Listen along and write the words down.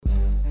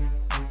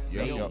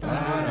You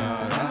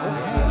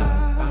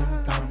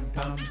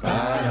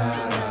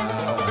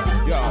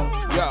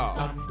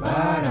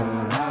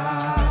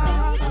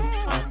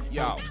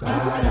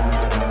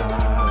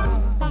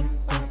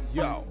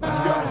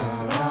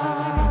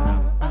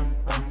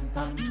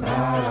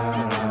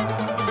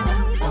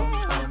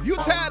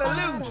tired of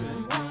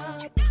losing?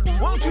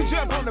 Won't you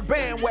jump on the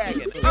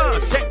bandwagon?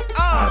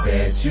 I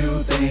bet you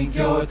think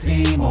your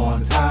team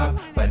on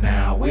top, but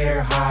now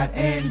we're hot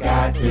and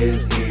got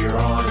this here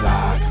on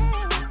lock.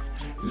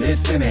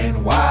 Listen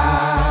and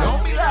watch.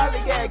 Don't be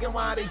lollygagging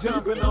while they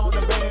jumping on the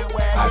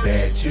bandwagon. I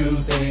bet you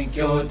think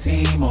your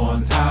team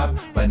on top,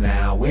 but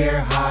now we're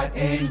hot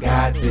and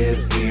got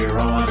this here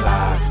on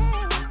lock.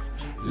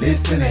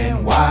 Listen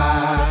and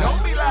watch.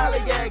 Don't be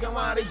lollygagging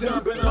while they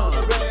jumping on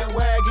the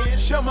bandwagon.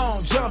 Come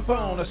on, jump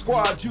on a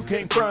squad you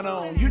can't front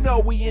on. You know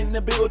we in the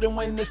building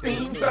when this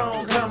theme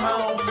song come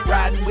on.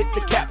 Riding with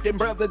the captain,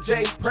 brother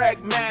J,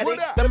 pragmatic,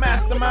 the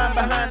mastermind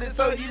behind it,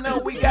 so you know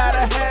we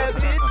gotta have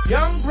it.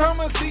 Young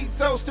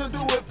Promosito still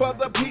do it for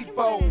the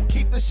people.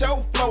 Keep the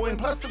show flowing,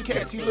 plus some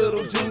catchy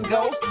little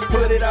jingles.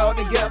 Put it all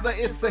together,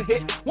 it's a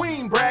hit. We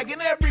ain't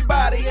bragging,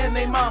 everybody and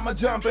they mama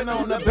jumping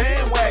on the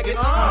bandwagon.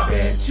 I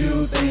bet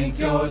you think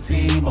your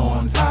team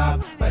on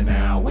top, but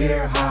now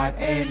we're hot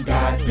and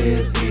got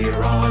this here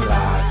on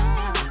lock.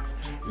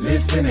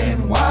 Listen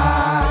and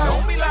watch.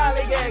 Don't be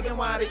lollygagging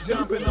while they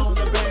jumping on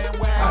the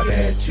bandwagon. I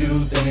bet you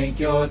think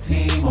your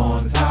team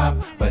on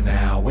top, but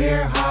now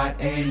we're hot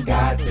and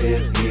got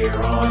this here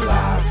on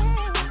lock.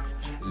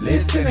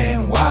 Listen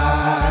and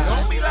watch.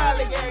 Don't be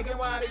lollygagging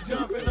while they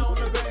jumping on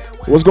the bandwagon.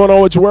 What's going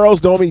on with your worlds?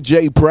 Don't me,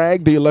 Jay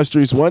Prag, the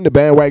illustrious one, the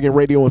bandwagon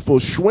radio in full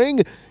swing.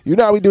 You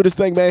know how we do this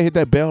thing, man. Hit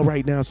that bell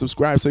right now.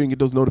 Subscribe so you can get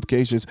those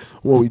notifications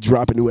when we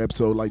drop a new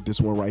episode like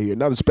this one right here.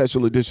 Another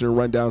special edition of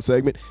Rundown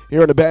segment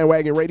here on the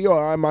bandwagon radio.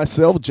 I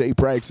myself, Jay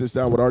Prag, sits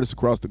down with artists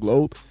across the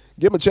globe.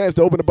 Give them a chance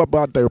to open up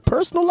about their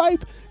personal life,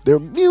 their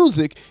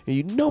music, and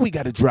you know we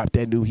got to drop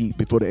that new heat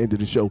before the end of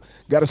the show.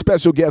 Got a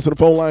special guest on the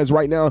phone lines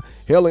right now,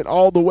 hailing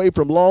all the way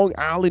from Long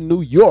Island,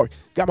 New York.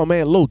 Got my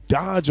man Lil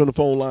Dodge on the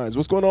phone lines.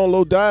 What's going on,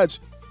 Lil Dodge?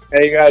 How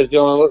you guys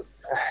doing?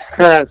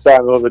 Sorry,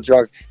 I'm a little bit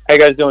drunk. How you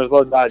guys doing? It's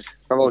Lil Dodge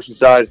from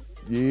Oceanside,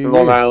 from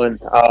Long Island.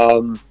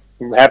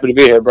 I'm happy to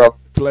be here, bro.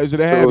 Pleasure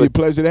to have you.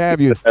 Pleasure to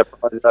have you. I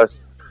apologize.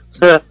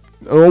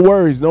 No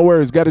worries, no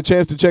worries. Got a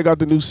chance to check out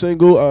the new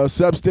single,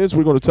 Substance.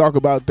 We're going to talk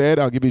about that.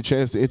 I'll give you a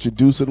chance to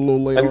introduce it a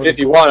little later on. If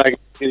you want, I can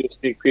give you a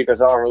sneak peek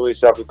because I don't release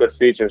stuff with good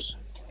features.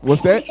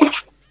 What's that?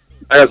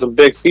 I got some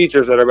big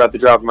features that are about to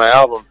drop in my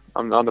album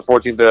on the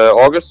 14th of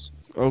August.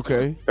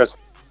 Okay. That's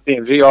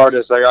DMG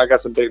artists. I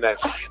got some big names.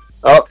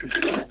 Oh,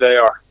 they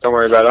are. Don't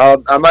worry about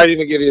it. I might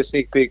even give you a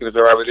sneak peek if it's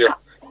all right with you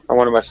on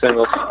one of my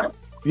singles.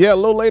 Yeah, a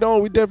little later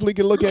on, we definitely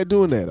can look at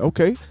doing that.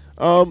 Okay.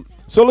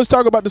 So let's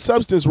talk about the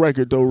Substance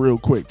record though, real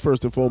quick.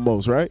 First and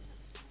foremost, right?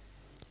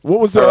 What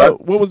was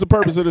the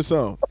purpose of the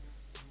song?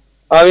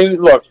 I mean,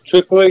 look,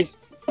 truthfully,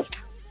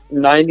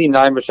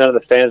 99% of the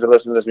fans that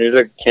listen to this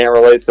music can't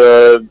relate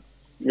to.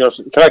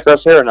 Can I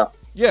cuss here or no?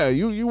 Yeah,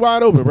 you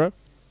wide open, bro.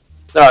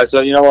 All right, so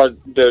you know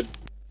what, dude?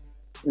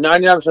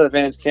 99% of the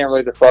fans can't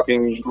relate to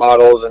fucking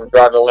models and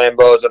driving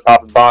Lambos and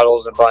popping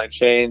bottles and buying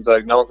chains.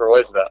 Like, no one can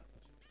relate to that.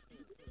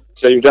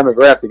 So your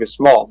demographic is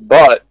small,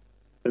 but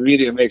the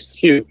media makes it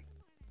huge.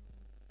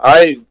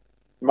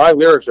 My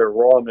lyrics are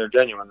raw and they're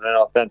genuine and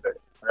authentic.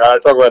 I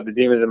talk about the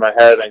demons in my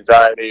head,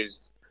 anxieties,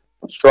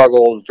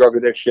 struggles, drug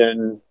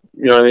addiction,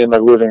 you know what I mean,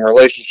 like losing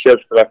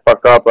relationships that I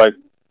fucked up. Like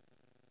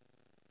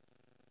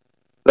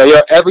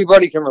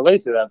everybody can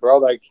relate to that, bro.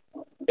 Like,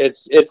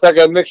 it's like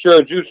a mixture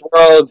of Juice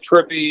WRLD,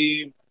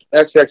 Trippy,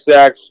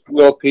 XXX,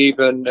 Lil Peep,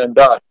 and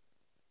Dodge.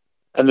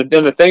 And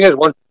the thing is,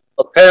 once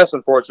a pass,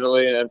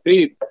 unfortunately, and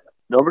Peep,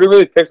 nobody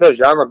really picks that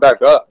genre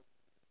back up.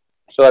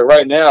 So like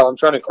right now, I'm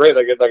trying to create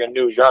like a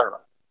new genre.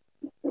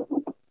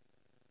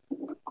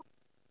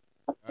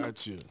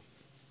 Got you.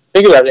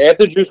 Think about it.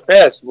 After Juice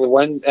passed,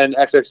 and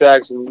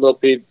XXX and Lil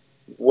Peep,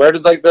 where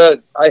did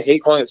I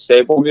hate calling it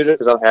staple music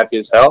because I'm happy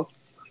as hell.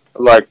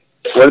 But like,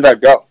 where did that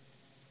go?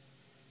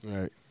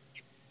 Right.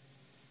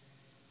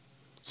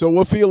 So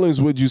what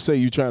feelings would you say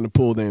you're trying to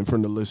pull then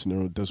from the listener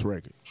with this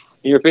record?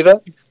 Can you repeat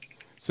that?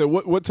 So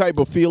what type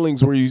of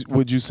feelings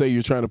would you say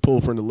you're trying to pull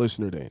from the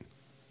listener then?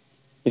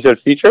 You said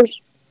features?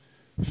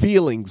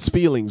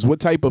 Feelings. What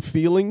type of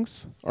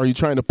feelings are you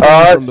trying to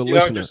pull from the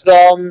listener?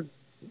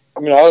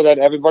 That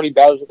everybody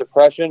battles with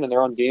depression and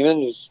their own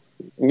demons.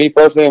 Me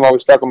personally, I'm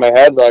always stuck in my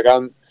head. Like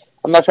I'm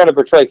not trying to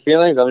portray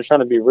feelings. I'm just trying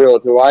to be real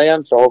with who I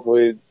am. So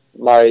hopefully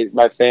my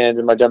fans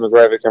and my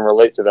demographic can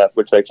relate to that,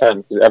 which they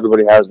can, because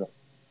everybody has them.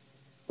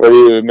 Whether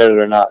you admit it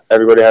or not,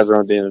 everybody has their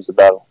own demons to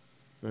battle.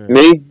 Yeah.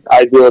 Me,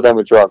 I deal with them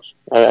with drugs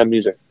and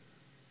music.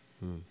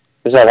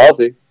 It's not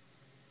healthy,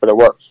 but it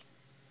works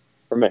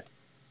for me.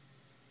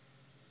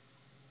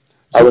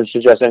 So, I wouldn't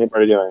suggest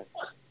anybody doing it.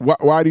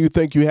 Why do you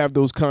think you have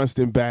those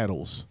constant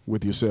battles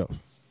with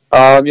yourself?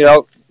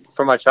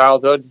 From my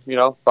childhood,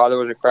 father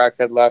was a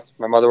crackhead, left.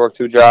 My mother worked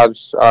 2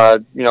 jobs.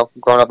 Growing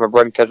up, my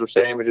bread and Keswick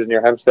Same, which is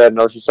near Hempstead and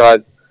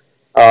Oceanside.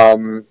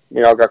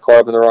 Got caught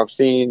up in the wrong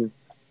scene.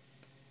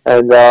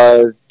 And,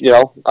 I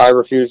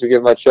refuse to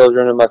give my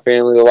children and my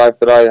family the life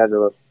that I had to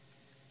live.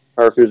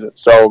 I refuse it.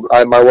 So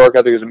my work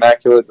ethic is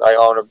immaculate. I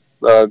own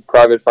a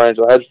private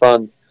financial hedge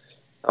fund.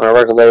 I'm on a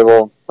record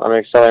label. I'm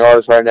a selling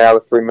artist right now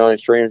with 3 million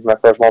streams in my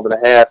first month and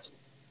a half.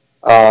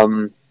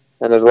 And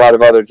there's a lot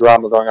of other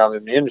drama going on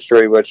in the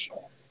industry, which,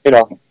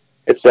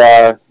 it's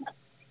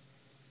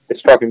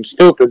fucking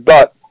stupid,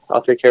 but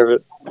I'll take care of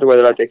it the way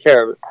that I take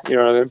care of it. You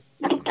know what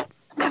I mean?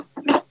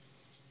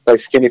 Like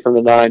Skinny from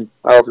the 9.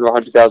 I offered him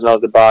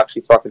 $100,000 to box.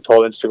 He fucking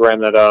told Instagram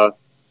that I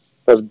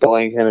was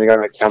bullying him and he got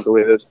an account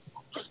deleted.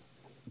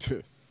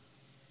 You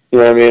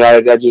know what I mean?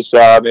 I just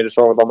made a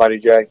song with Almighty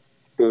J,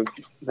 who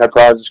had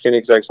problems with Skinny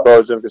because I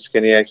exposed him because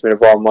Skinny asked me to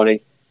borrow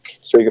money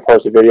so he could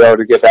post a video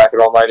to get back at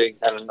Almighty,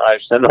 and I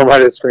sent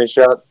Almighty a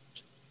screenshot.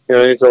 You know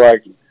what I mean? So,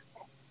 like,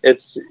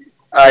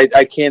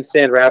 I can't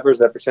stand rappers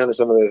that pretend they're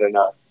something that they're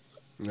not.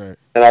 Right.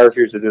 And I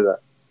refuse to do that.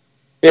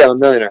 Yeah, I'm a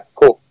millionaire.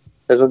 Cool.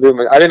 I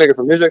didn't make it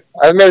for music.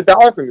 I haven't made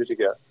 $1 for music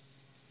yet.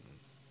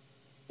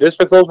 This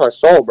fulfills my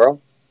soul, bro.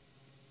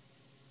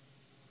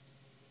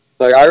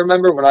 Like, I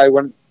remember when I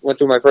went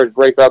through my first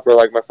breakup or,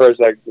 like, my first,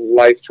 like,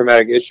 life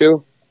traumatic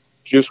issue,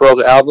 Juice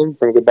WRLD's album,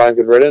 From Goodbye and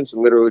Good Riddance,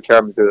 literally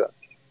carried me through that.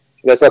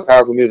 That's how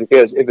powerful music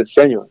is, if it's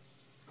genuine.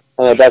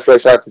 And that's what I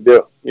strive to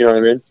do. You know what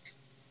I mean?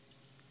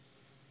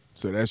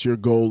 So that's your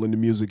goal in the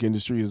music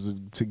industry, is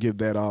to give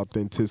that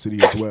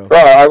authenticity as well. Bro,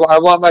 I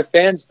want my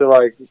fans to,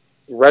 like,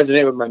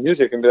 resonate with my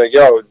music and be like,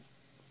 yo,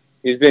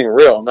 he's being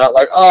real. Not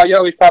like, oh,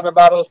 yo, he's popping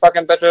bottles,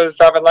 fucking bitches,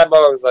 driving Lambo.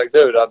 I was like,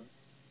 dude, I'm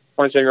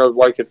a 27-year-old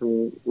white kid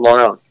from Long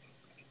Island.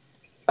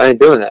 I ain't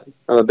doing that.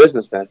 I'm a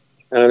businessman,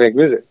 and I make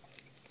music.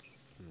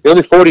 The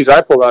only 40s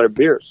I pull out are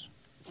beers.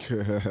 You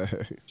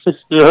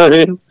know what I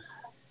mean?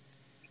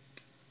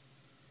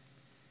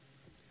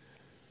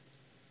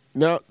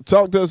 Now,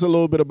 talk to us a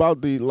little bit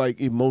about the, like,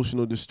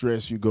 emotional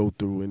distress you go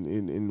through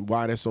and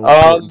why that's so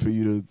important for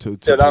you to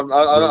dude, I'm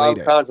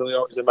constantly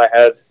always in my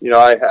head. You know,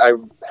 I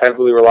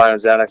heavily rely on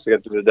Xanax to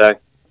get through the day.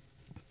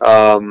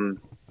 I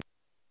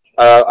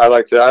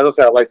like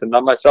to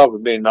numb myself,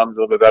 but being numb is a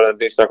little bit better than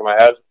being stuck in my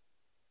head.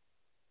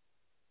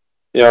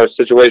 You know,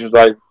 situations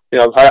like,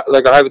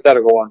 like a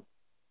hypothetical one.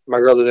 My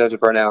girl doesn't answer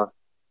for an hour.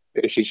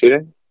 Is she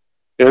cheating?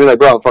 You know, like,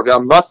 bro,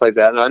 I'm nuts like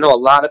that. And I know a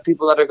lot of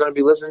people that are going to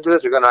be listening to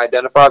this are going to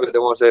identify, but they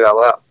won't say it out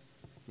loud.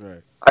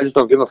 Right. I just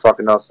don't give a fuck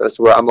enough. That's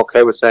where I'm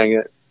okay with saying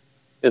it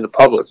in the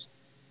public,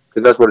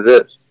 because that's what it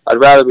is. I'd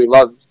rather be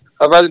loved.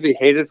 I'd rather be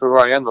hated for who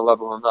I am than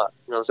loved when I'm not.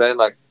 You know what I'm saying?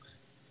 Like,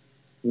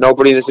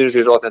 nobody in this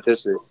industry is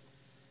authenticity.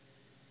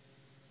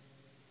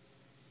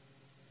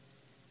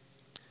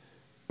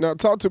 Now,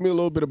 talk to me a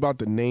little bit about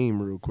the name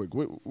real quick.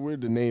 Where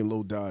did the name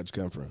Lil Dodge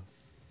come from?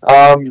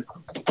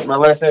 My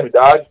last name is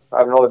Dodge. I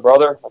have an older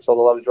brother. I sold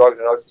a lot of drugs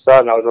in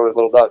Oceanside, and I was always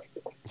Lil Dodge.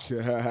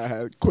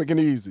 Quick and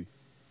easy.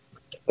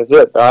 That's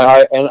it.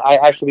 I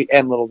actually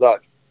am Lil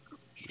Dodge.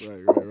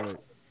 Right.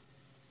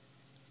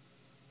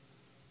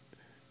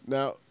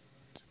 Now,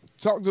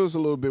 talk to us a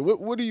little bit.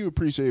 What do you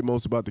appreciate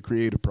most about the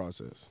creative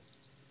process?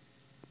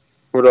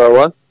 What do I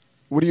want?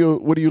 What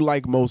do you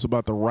like most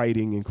about the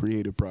writing and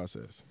creative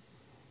process?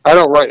 I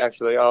don't write,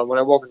 actually. When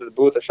I walk into the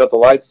booth, I shut the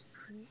lights.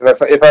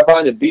 If I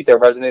find a beat that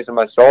resonates in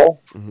my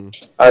soul,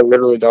 I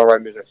literally don't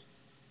write music.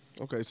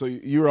 Okay, so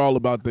you're all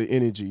about the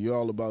energy. You're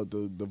all about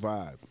the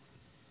vibe.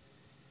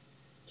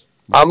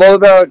 I'm all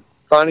about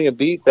finding a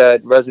beat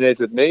that resonates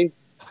with me,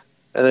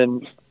 and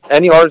then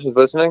any artist who's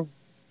listening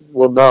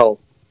will know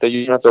that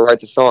you don't have to write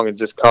the song. It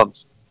just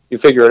comes. You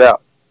figure it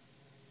out.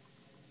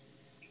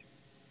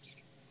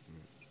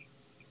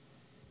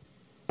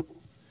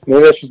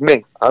 Maybe that's just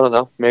me. I don't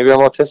know. Maybe I'm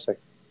autistic.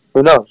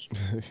 Who knows?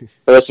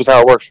 But that's just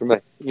how it works for me.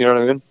 You know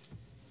what I mean?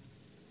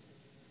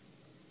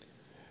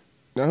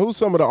 Now, who's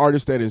some of the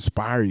artists that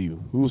inspire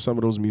you? Who's some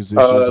of those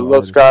musicians?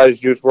 Lil Skies,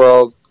 Juice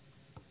WRLD.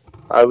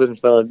 I listen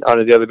to them on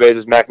a daily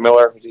basis. Mac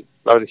Miller.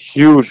 I was a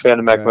huge fan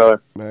of Mac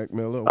Miller. Mac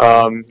Miller.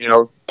 Okay.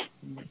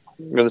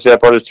 You're going to say that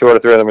part is 2 out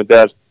of 3 of them are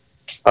dead.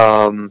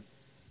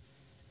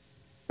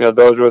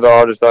 Those were the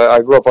artists.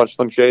 I grew up on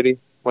Slim Shady.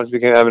 Once he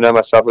became Eminem,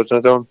 I stopped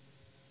listening to him.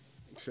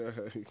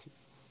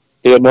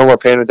 He had no more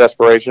pain or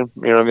desperation.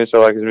 You know what I mean?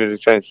 So, like, his music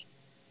changed.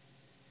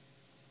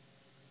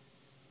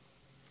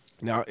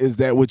 Now, is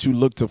that what you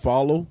look to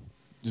follow?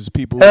 Just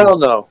people? Hell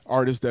no.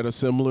 Artists that are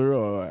similar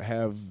or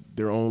have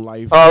their own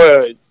life?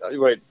 Oh,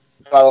 wait.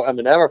 Follow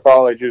Eminem or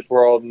follow, like, Juice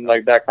WRLD and,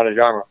 like, that kind of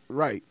genre?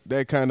 Right.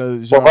 That kind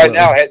of genre. Well, right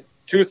now,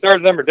 2/3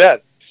 of them are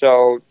dead.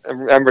 So,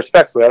 and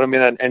respectfully, I don't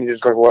mean that in any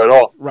disrespectful at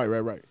all.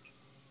 Right.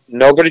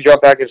 Nobody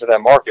jumped back into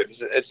that market.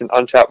 It's an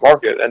untapped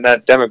market, and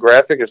that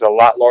demographic is a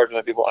lot larger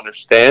than people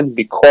understand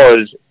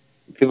because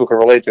people can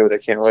relate to it. They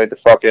can't relate to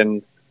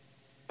fucking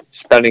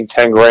spending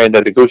 $10,000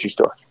 at the Gucci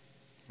store.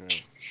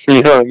 Right.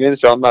 You know what I mean?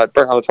 So I'm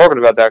talking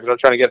about that because I'm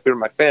trying to get through to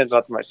my fans,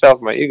 not to myself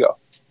and my ego.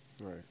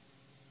 Right.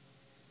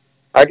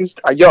 I can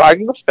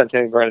go spend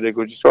 $10,000 at the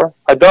Gucci store.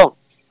 I don't.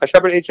 I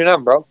shop at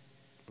H&M, bro.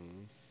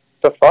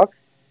 The fuck?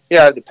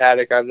 Yeah, I have the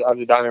paddock, I have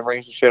the diamond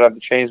rings and shit, I have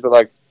the chains, but,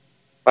 like,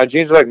 my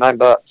jeans are like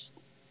 $9.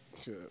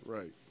 Yeah,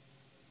 right.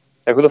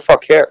 Like, who the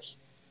fuck cares?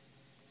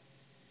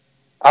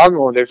 I'm the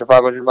one with extra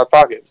 $500 in my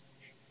pocket.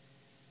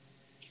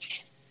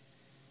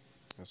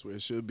 That's where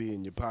it should be,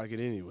 in your pocket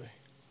anyway.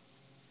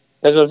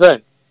 That's what I'm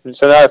saying.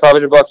 So now I have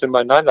 $500 in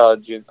my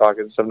 $9 jeans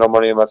pocket, so no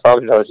money in my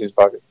 $500 jeans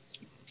pocket.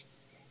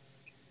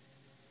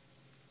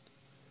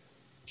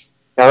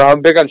 Now,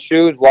 I'm big on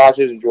shoes,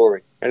 watches, and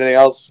jewelry. Anything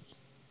else,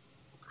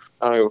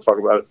 I don't give a fuck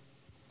about it.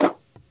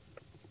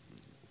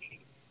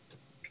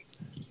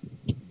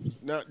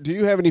 Now, do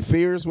you have any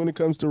fears when it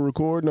comes to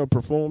recording or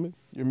performing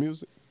your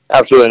music?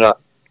 Absolutely not.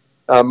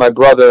 My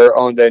brother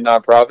owned a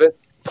nonprofit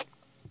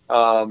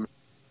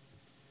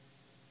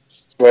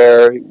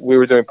where we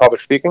were doing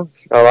public speaking.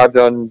 I've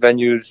done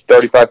venues,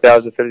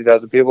 35,000,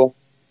 50,000 people.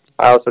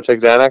 I also take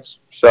Xanax,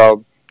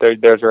 so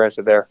there's your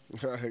answer there.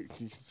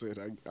 He said,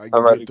 I I'm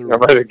can ready, get through. I'm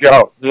ready to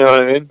go. You know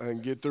what I mean? I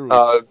can get through.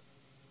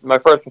 My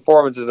first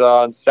performance is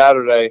on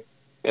Saturday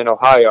in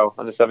Ohio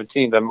on the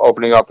 17th. I'm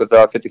opening up with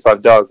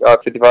 55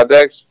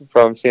 bags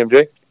from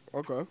CMG.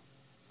 Okay.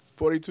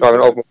 42 So I'm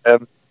going to open with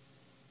him.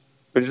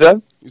 What'd you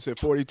say? You said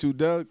 42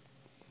 Doug?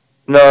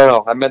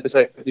 No. I meant to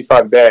say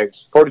 55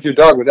 bags. 42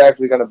 Doug was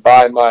actually going to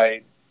buy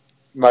my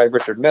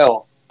Richard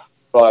Mill,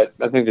 but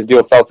I think the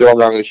deal fell through. I'm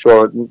not really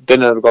sure. It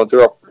didn't end up going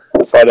through.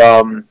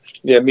 But,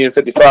 me and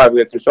 55, we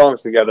had 2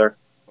 songs together.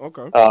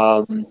 Okay.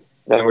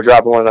 And we're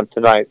dropping one of them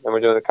tonight. And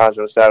we're doing the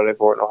concert on Saturday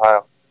for it in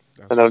Ohio.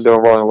 That's and then I'm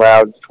doing Rolling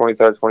Loud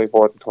 23rd,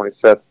 24th, and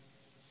 25th.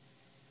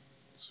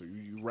 So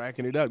you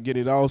racking it up,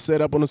 getting it all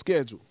set up on the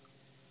schedule.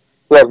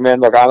 Look,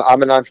 man,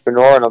 I'm an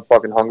entrepreneur and I'm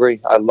fucking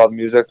hungry. I love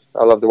music.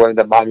 I love the way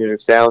that my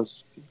music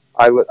sounds.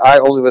 I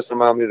only listen to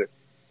my own music.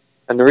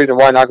 And the reason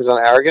why, not because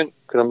I'm arrogant,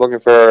 because I'm looking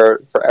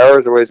for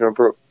errors or ways to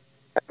improve.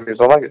 I just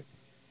don't like it.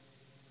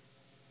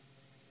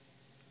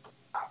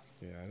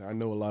 Yeah, I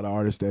know a lot of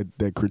artists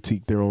that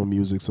critique their own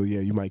music, so yeah,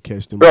 you might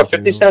catch them. Bro,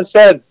 50 Cent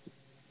said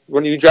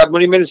when he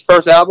made his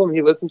first album,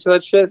 he listened to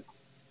that shit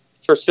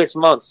for 6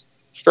 months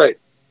straight.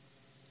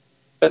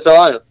 That's how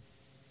I am.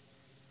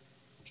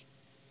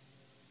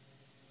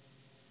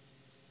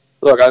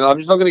 Look, I'm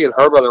just not going to get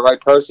hurt by the right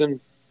person,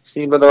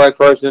 seen by the right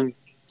person,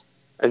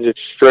 and just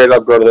straight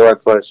up go to the right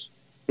place.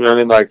 You know what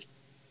I mean? Like,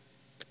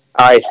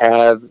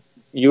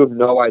 you have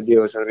no idea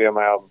what's going to be on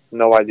my album.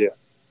 No idea.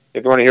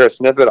 If you want to hear a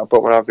snippet, I'll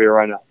put one out for you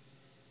right now.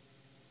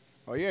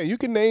 Oh, yeah, you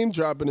can name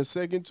drop in a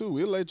second, too.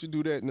 We'll let you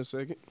do that in a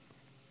second.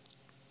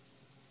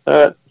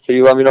 All right. So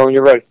you let me know when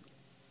you're ready.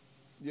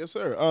 Yes,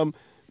 sir.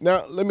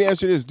 Now, let me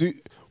ask you this.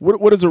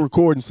 What does a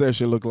recording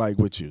session look like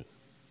with you?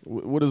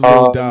 What does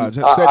Lil Dodge?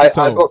 Set the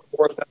tone. I book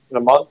 4 sessions a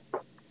month.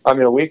 I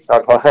mean, a week. A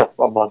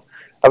month.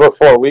 I book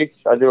 4 weeks.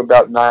 I do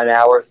about 9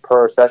 hours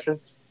per session.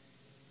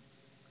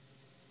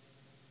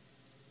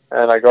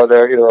 And I go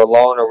there either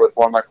alone or with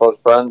one of my close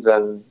friends,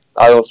 and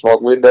I don't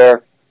smoke weed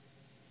there.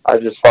 I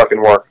just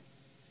fucking work.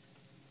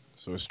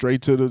 So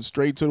straight to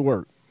the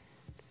work.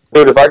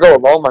 Dude, if I go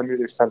alone, my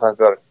music's 10 times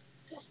better.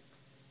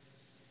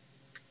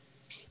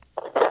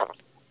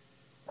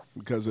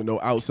 Because of no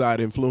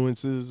outside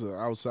influences or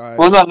outside.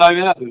 Well, not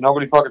even that. There's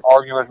nobody fucking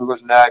arguing who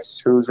goes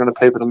next, who's going to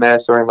pay for the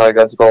mastering. Like,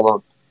 I just go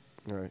alone.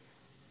 All right.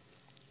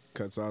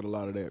 Cuts out a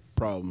lot of that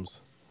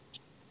problems.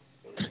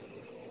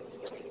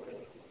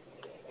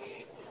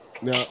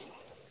 Now,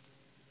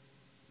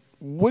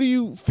 what do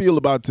you feel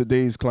about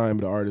today's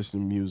climate of artists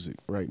and music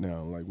right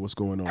now? Like, what's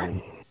going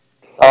on?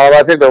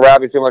 I think they're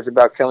rapping too much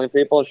about killing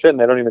people and shit, and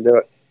they don't even do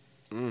it.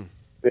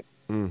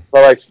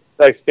 But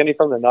like Skinny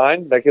from the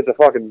 9, that kid's a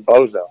fucking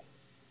bozo.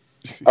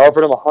 I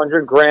offered him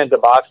 $100,000 to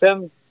box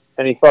him,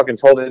 and he fucking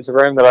told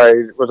Instagram that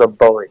I was a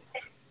bully.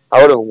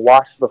 I would have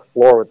washed the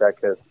floor with that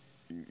kid.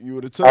 You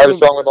would have I have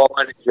told a song with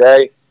Almighty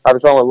J. I have a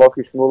song with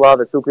Loki Shmulov,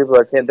 the 2 people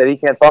that he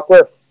can't fuck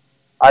with.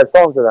 I have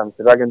songs to them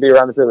because I can be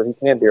around the people that he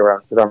can't be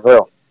around because I'm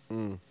real.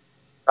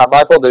 Not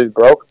my fault that he's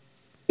broke.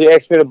 He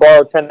asked me to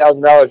borrow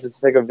 $10,000 to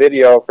take a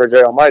video for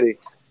Jay Almighty,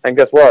 and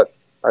guess what?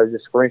 I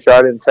just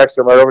screenshot it and texted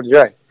him right over to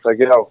Jay. It's like,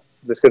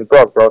 this kid's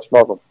broke, bro.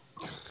 Smoke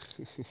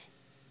him.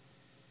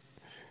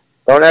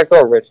 Don't act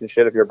all rich and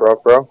shit if you're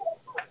broke, bro.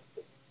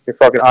 Your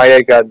fucking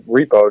IA got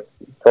repoed.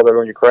 Told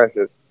everyone you crashed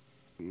it.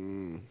 So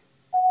you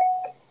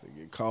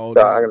get called.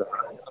 So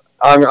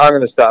I'm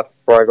gonna stop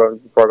before I go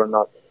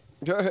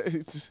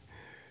nuts.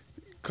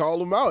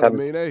 Call him out. I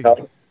mean, hey.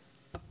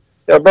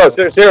 Yeah, bro.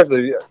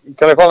 Seriously,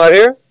 can I call him out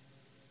here?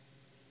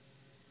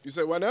 You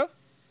say what now?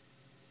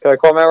 Can I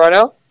call him out right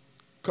now?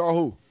 Call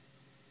who?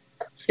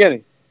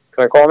 Skinny.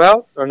 Can I call him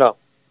out or no?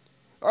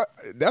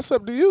 That's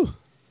up to you.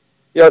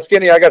 Yo,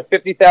 Skinny, I got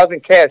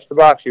 50,000 cash to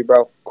box you,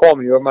 bro. Call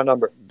me. You have my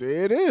number.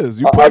 There it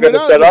is. You I put got it it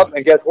out set there. up,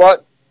 and guess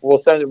what?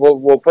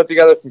 We'll put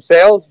together some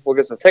sales. We'll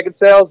get some ticket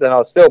sales, and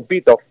I'll still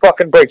beat the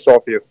fucking brakes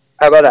off you.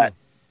 How about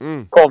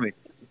that? Call me.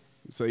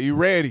 So you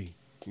ready?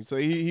 So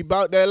he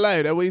bought that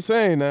life. That's what he's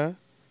saying now.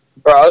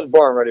 Bro, I was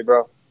born ready,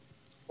 bro.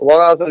 Long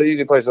Island's an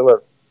easy place to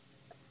live.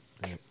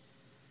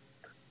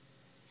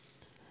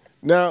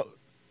 Now,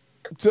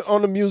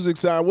 on the music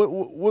side,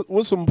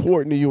 what's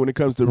important to you when it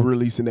comes to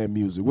releasing that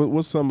music?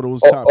 What's some of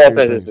those top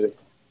tier things?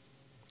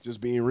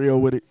 Just being real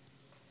with it?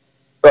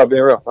 Bro,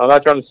 being real. I'm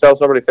not trying to sell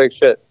somebody fake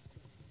shit.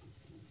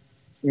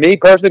 Me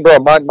personally, bro,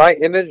 my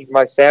image,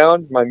 my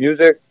sound, my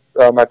music,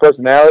 my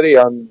personality,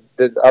 I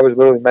was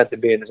literally meant to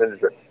be in this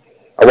industry.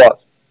 I was.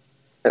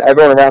 And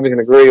everyone around me can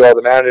agree, all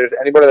the managers,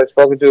 anybody that's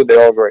spoken to, they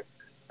all agree.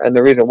 And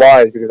the reason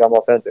why is because I'm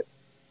authentic.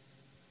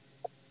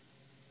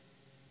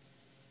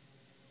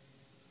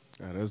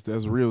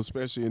 That's real,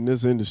 especially in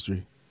this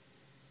industry.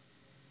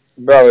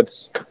 Bro,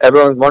 it's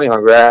everyone's money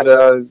hungry.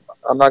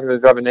 I'm not going to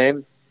drop a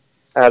name.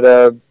 I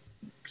don't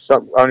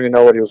even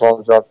know what he was calling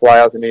himself, fly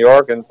out to New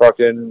York and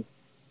fucking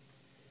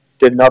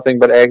did nothing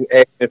but ask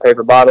me to pay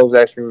for bottles,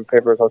 ask me to pay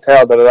for his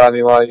hotel,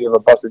 Meanwhile, you have a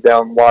busted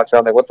down watch.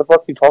 I'm like, what the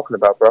fuck are you talking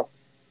about, bro? I'm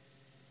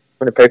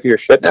going to pay for your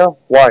shit now?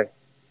 Why?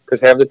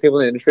 Because half the people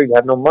in the industry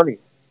have no money.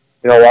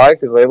 You know why?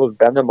 Because labels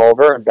bend them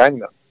over and bang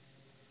them.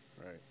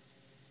 Right.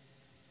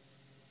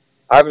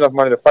 I have enough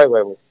money to fight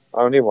labels.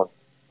 I don't need one.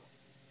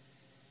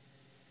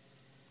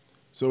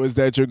 So is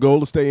that your goal,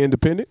 to stay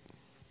independent?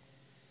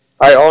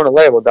 I own a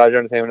label, Dodge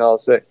Entertainment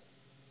LLC.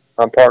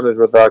 I'm partners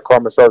with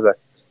Karma Soze.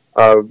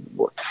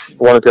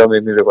 One of the only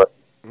music with.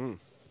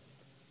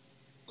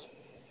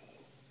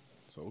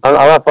 So, I'm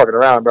not fucking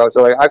around, bro.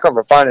 So like, I come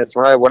from finance.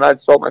 When I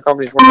sold my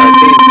company in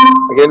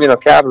 2019, it gave me enough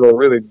capital to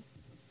really,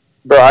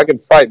 bro. I can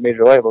fight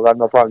major labels. I have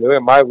no problem doing it.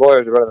 My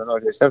lawyers are better than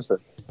O.J.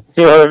 Simpson's.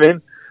 You know what I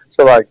mean?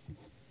 So like,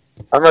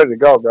 I'm ready to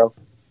go, bro.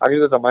 I can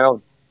do this on my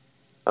own.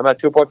 I'm at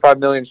 2.5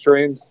 million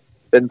streams.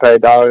 Didn't pay a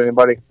dollar to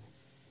anybody.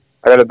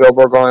 I got a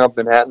billboard going up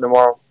in Manhattan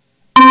tomorrow.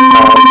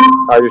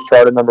 I just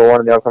charted #1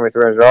 in the upcoming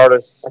 300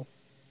 artists.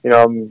 You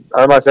know,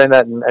 I'm not saying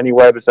that in any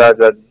way besides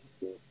that.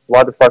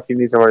 Why the fuck do you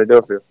need someone to do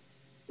it for you?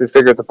 Just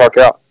figure it the fuck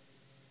out.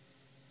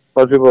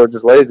 Most people are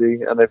just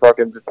lazy and they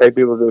fucking just pay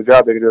people to do a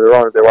job they can do their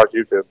own if they watch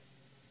YouTube.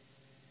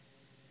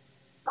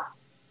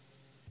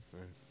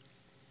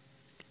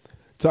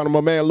 Talking to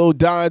my man Lil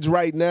Dodge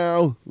right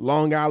now,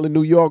 Long Island,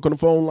 New York, on the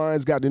phone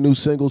lines. Got the new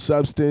single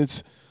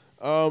Substance.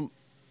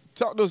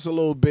 Talk to us a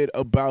little bit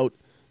about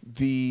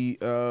the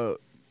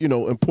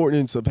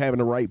importance of having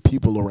the right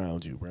people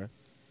around you, bro.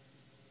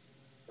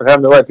 Of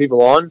having the right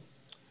people on.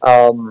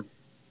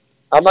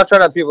 I'm not trying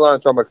to have people on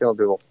and talking about killing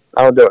people.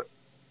 I don't do it.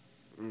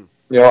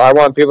 You know, I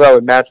want people that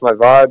would match my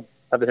vibe,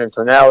 have the same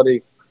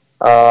tonality,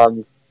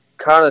 kind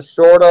of,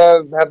 sort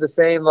of have the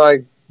same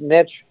like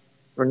niche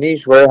or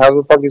niche, however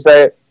the fuck you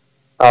say it.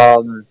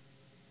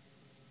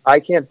 I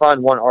can't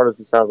find one artist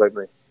that sounds like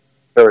me.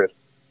 Period.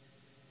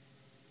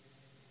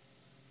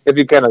 If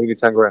you can, I'll give you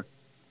 10 grand.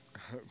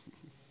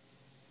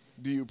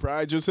 Do you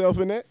pride yourself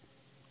in that?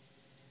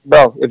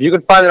 Bro, if you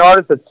can find an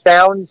artist that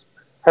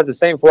has the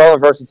same flow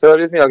and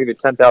versatility as me, I'll give you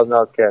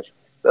 $10,000 cash.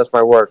 That's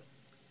my word.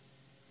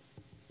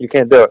 You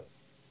can't do it.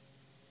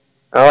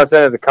 I'm not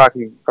saying it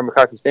from a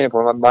cocky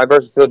standpoint. My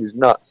versatility is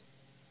nuts.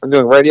 I'm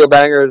doing radio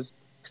bangers,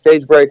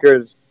 stage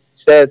breakers,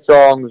 sad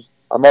songs,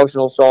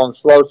 emotional songs,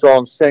 slow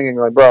songs, singing.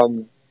 Like,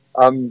 bro,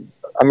 I'm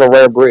a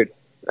rare breed,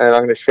 and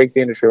I'm going to shake the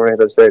industry when I hit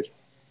that stage.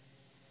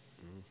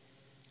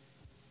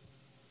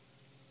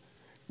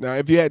 Now,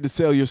 if you had to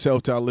sell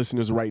yourself to our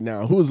listeners right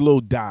now, who is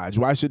Lil Dodge?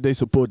 Why should they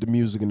support the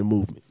music and the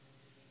movement?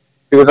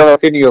 Because I'm not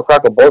feeding you a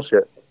crack of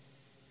bullshit.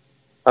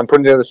 I'm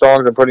putting together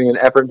songs. I'm putting in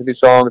effort into these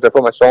songs. I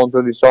put my soul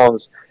into these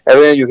songs.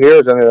 Everything you hear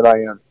is something that I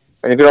am.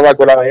 And if you don't like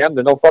what I am,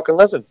 then don't fucking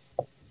listen.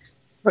 I'm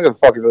not going to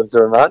fucking listen to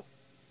it or not.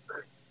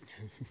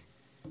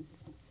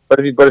 But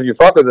if you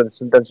fuck with it,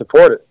 then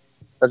support it.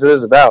 That's what it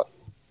is about.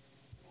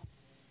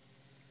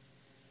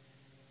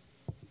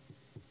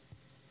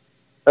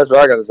 That's what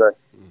I got to say.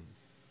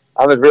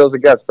 I'm as real as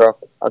it gets, bro.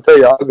 I'll tell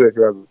you, ugly if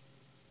you're ugly.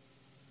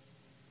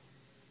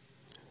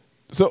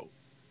 So,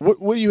 what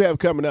do you have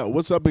coming out?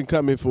 What's up and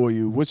coming for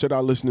you? What should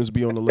our listeners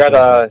be on the lookout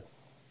for?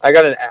 I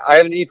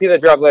have an EP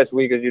that dropped last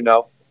week, as you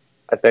know.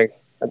 I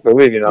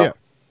believe you know. Yeah.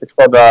 It's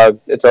called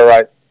It's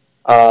Alright.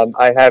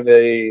 I have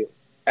a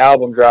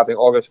album dropping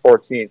August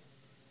 14th.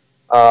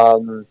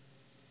 I'll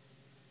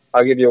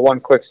give you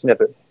one quick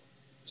snippet,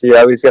 so you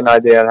at least get an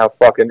idea on how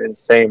fucking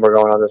insane we're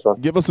going on this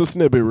one. Give us a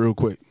snippet real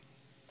quick.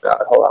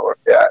 Hold on, where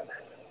we at?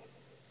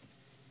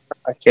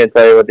 I can't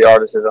tell you what the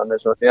artist is on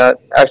this one yet.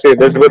 Actually,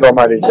 this is with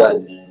Almighty Jet.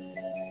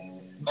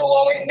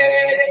 Go ahead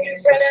and you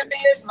telling me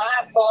it's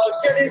my fault.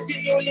 Should've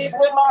seen you leave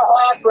with my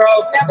heart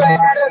broke. Never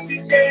had a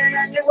future and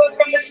I knew it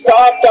from the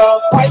start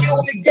though. Why you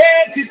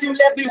again since you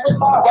left me with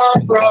my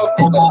heart broke?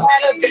 Never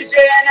had a future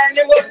and I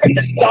knew it from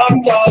the start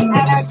though. And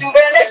I do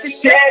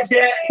relationship,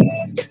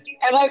 yeah.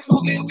 And I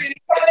could be with you.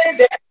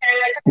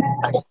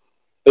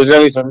 There's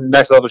gonna be some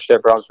next level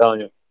shit, bro. I'm telling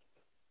you.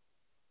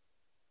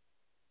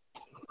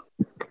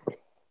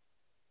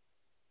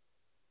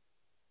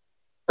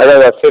 I got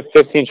about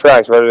 15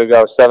 tracks ready to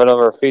go. 7 of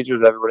them are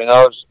features, everybody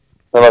knows.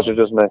 The rest are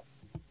just me.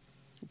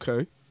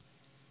 Okay.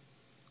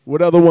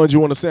 What other ones you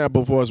want to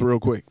sample for us real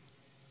quick?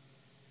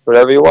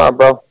 Whatever you want,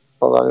 bro.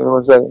 Hold on, give me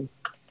 1 second.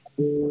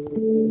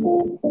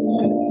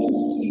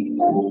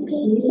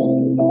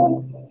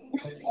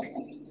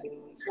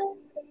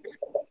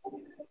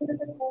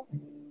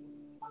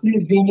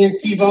 These demons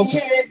keep on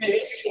killing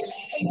me,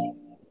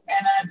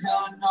 and I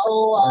don't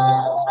know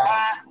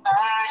why.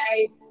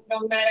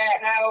 No matter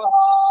how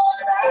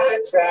hard I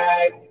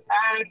try,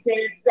 I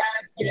can't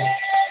stop getting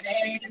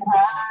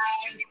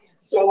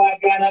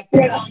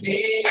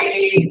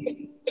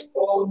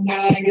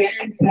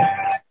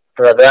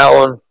Got that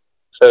one.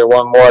 Show you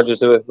one more.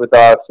 Just do it with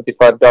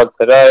 55 Doug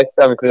today.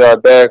 I mean, because our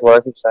bag. Well, I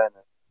keep saying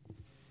that.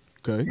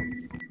 Okay.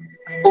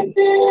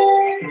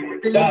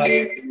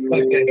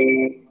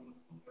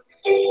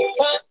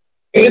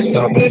 It's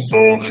not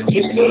before,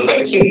 just to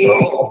let you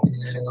know.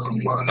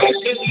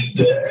 It's just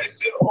the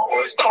exit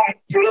always come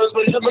first,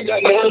 but never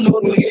got nothing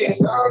on the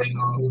inside.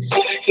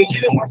 Can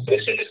get in my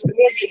session, it's still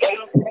get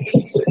out from me,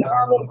 it's an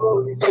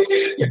animal.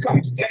 You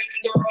can't stand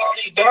it, all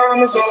these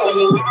diamonds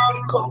all around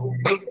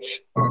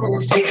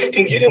the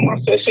can get in my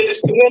session, it's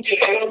still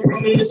get out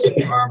from me, it's an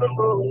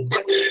animal.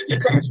 You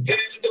can't stand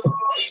it, all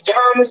these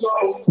diamonds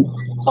all.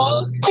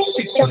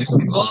 She telling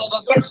me all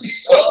the girls she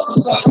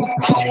shows up.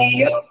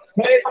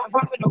 Hey, I'm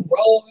having a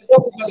roll,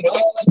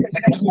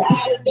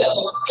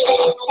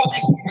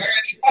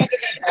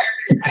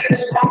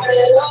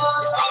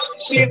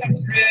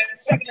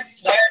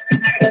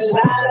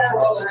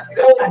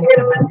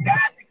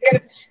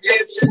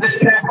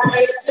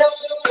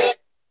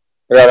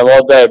 I got him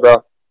all day,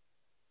 bro.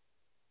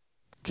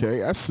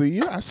 Okay, I see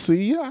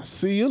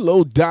you.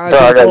 Lil Dodge Bro,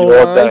 I on got phone you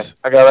all day. lines.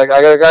 I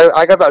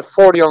got about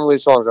 40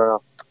 unreleased songs right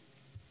now.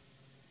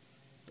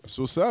 That's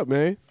what's up,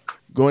 man.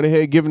 Going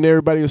ahead, giving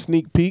everybody a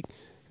sneak peek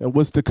at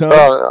what's to come.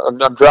 Bro,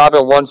 I'm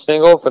dropping one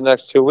single for the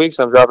next 2 weeks.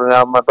 I'm dropping it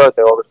out on my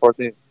birthday, August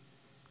 14th.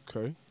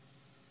 Okay.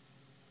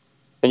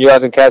 And you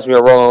guys can catch me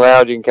at Rolling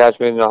Loud. You can catch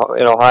me in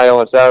Ohio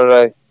on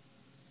Saturday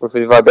with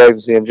 55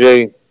 Bags and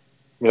CMG.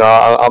 You know,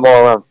 I'm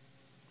all around.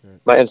 Okay.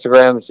 My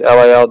Instagram is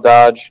Lil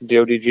Dodge,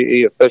 Dodge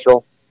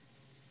official.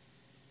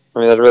 I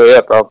mean, that's really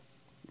it, bro.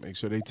 Make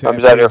sure they tap I'm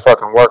just out here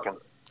fucking working.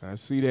 I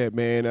see that,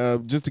 man.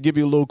 Just to give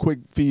you a little quick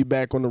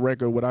feedback on the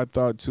record, what I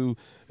thought too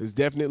is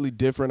definitely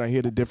different. I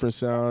hear the different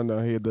sound.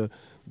 I hear the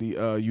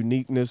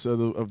uniqueness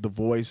of the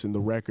voice and the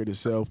record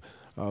itself.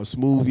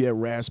 Smooth yet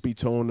raspy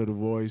tone of the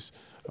voice.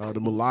 The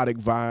melodic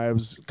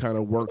vibes kind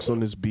of works on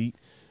this beat,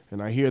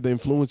 and I hear the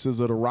influences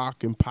of the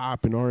rock and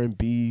pop and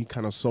R&B,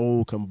 kind of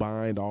soul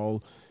combined,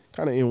 all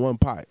kind of in one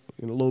pot.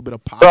 And a little bit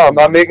of pop. Bro,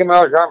 I'm making my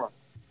own genre.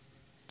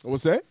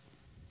 What's that?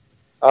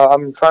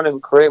 I'm trying to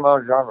create my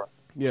own genre.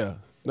 Yeah.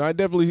 No, I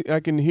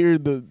can hear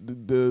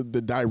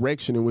the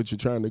direction in which you're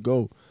trying to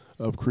go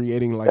of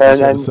creating like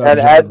and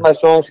as my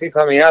songs keep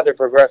coming out, they're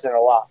progressing a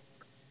lot.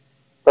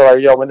 So like,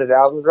 yo, when this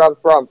album drops,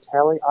 bro,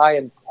 I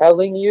am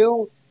telling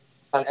you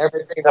on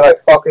everything that I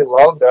fucking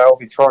love that I will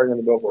be charting on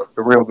the Billboard,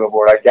 the real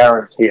Billboard. I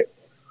guarantee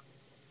it.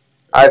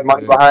 I have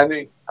money behind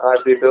me. I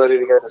have the ability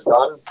to get this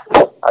done.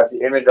 I have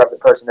the image, I have the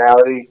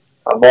personality.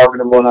 I'm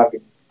marketable, and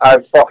I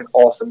have fucking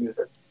awesome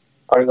music.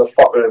 I don't give a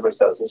fuck what everybody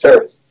says. I'm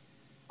serious.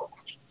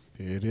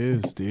 There it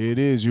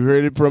is. You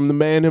heard it from the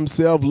man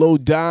himself, Lil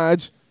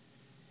Dodge.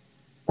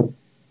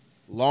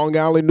 Long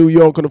Island, New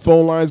York on the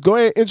phone lines. Go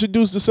ahead,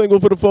 introduce the single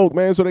for the folk,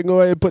 man, so they can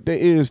go ahead and put their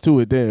ears to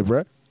it then,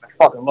 bruh. I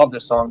fucking love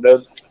this song, dude.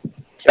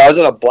 I was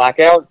in a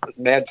blackout,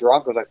 mad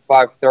drunk. It was like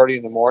 5:30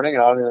 in the morning,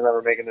 and I don't even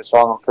remember making this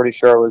song. I'm pretty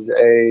sure it was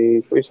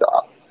a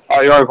freestyle.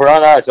 Oh, you already put it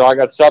on? All right, so I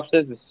got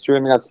Substance. It's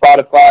streaming on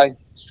Spotify,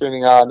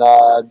 streaming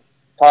on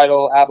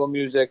Tidal, Apple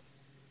Music.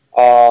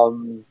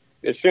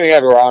 It's streaming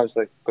everywhere,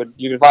 honestly. But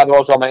you can find it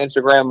also on my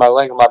Instagram, my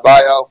link in my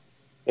bio.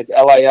 It's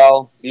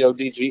Lil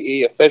Dodge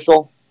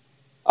official.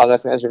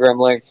 That's my Instagram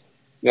link.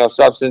 You know,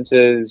 Substance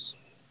is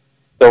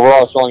the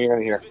raw song you're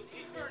going to hear.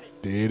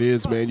 There it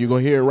is, man. You're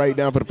going to hear it right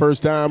now for the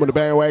first time on the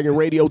Bandwagon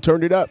Radio.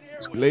 Turn it up.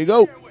 Let it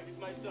go.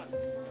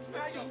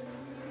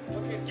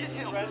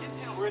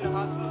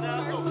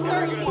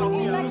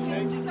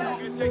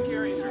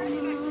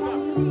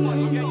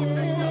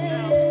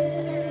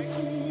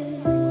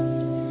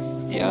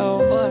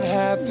 Yo, I'm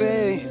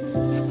unhappy.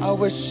 I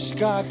wish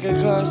God could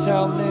cause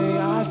help me.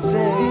 I say,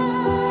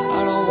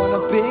 I don't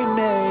wanna be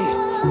me.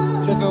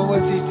 Living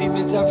with these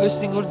demons every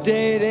single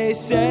day. They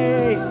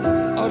say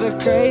all the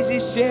crazy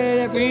shit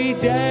every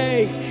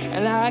day,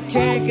 and I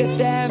can't get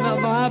them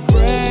out my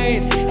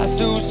brain. I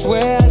do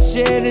swear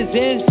shit is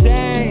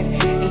insane.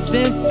 It's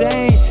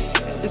insane.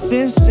 It's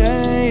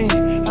insane.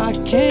 I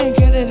can't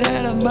get it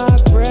out of my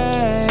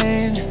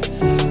brain.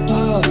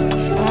 Oh,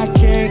 I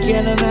can't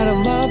get them out of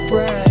my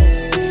brain.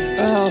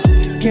 Oh,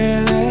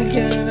 can't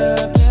get it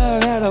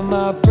out of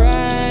my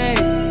brain.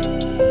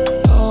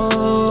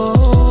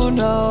 Oh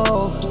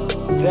no,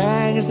 the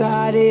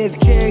anxiety is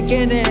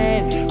kicking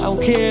in. I'm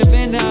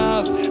giving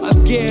up,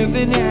 I'm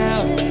giving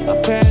out,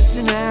 I'm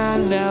passing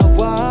out now.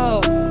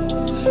 Whoa,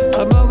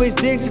 I'm always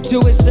addicted to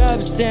a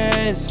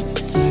substance,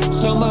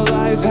 so my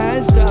life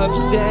has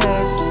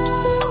substance.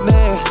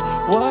 Man,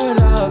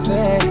 what of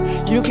it?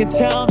 You can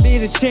tell me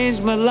to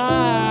change my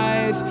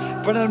life,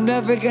 but I'm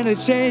never gonna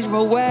change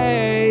my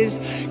ways,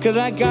 cause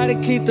I gotta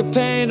keep the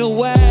pain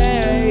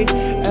away.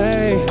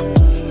 Hey,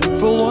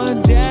 for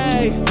one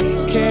day,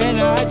 can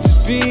I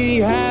just be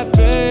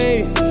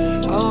happy?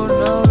 I don't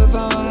know if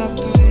I'm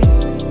happy.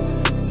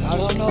 I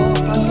don't know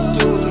if I can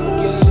do it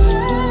again.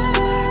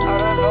 I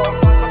don't know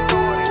if I can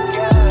do it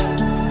again.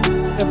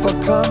 If I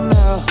come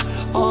out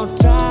on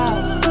top,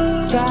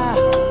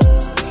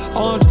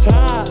 on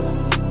top,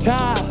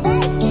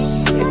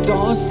 it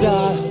don't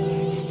stop.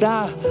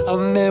 stop.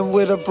 I'm in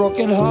with a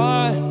broken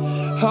heart.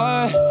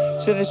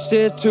 Say this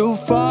shit too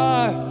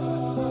far.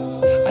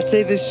 I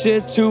take this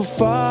shit too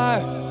far.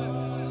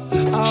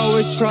 I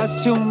always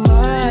trust too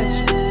much.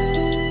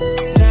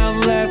 Now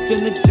I'm left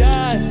in the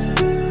dust.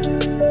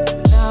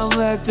 Now I'm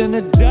left in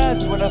the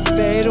dust when I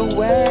fade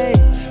away.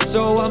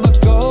 So I'ma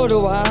go to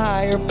a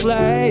higher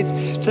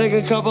place. Take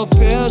a couple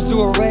pills to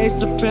erase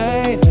the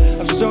pain.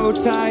 I'm so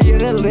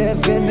tired of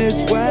living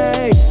this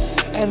way.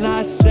 And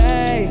I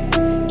say,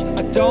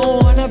 I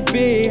don't wanna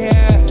be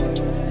here.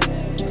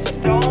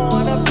 Don't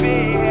wanna be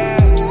here.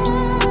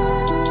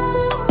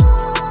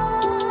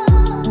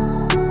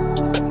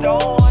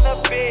 Don't wanna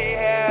be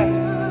here.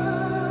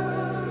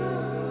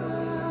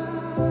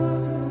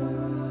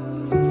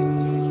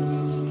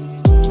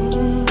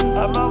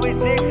 I'm always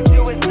addicted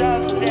to a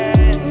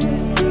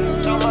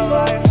substance. So my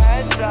life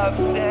had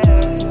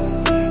substance.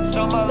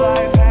 So my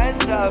life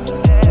had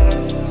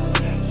substance.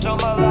 So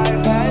my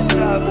life had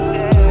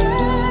substance.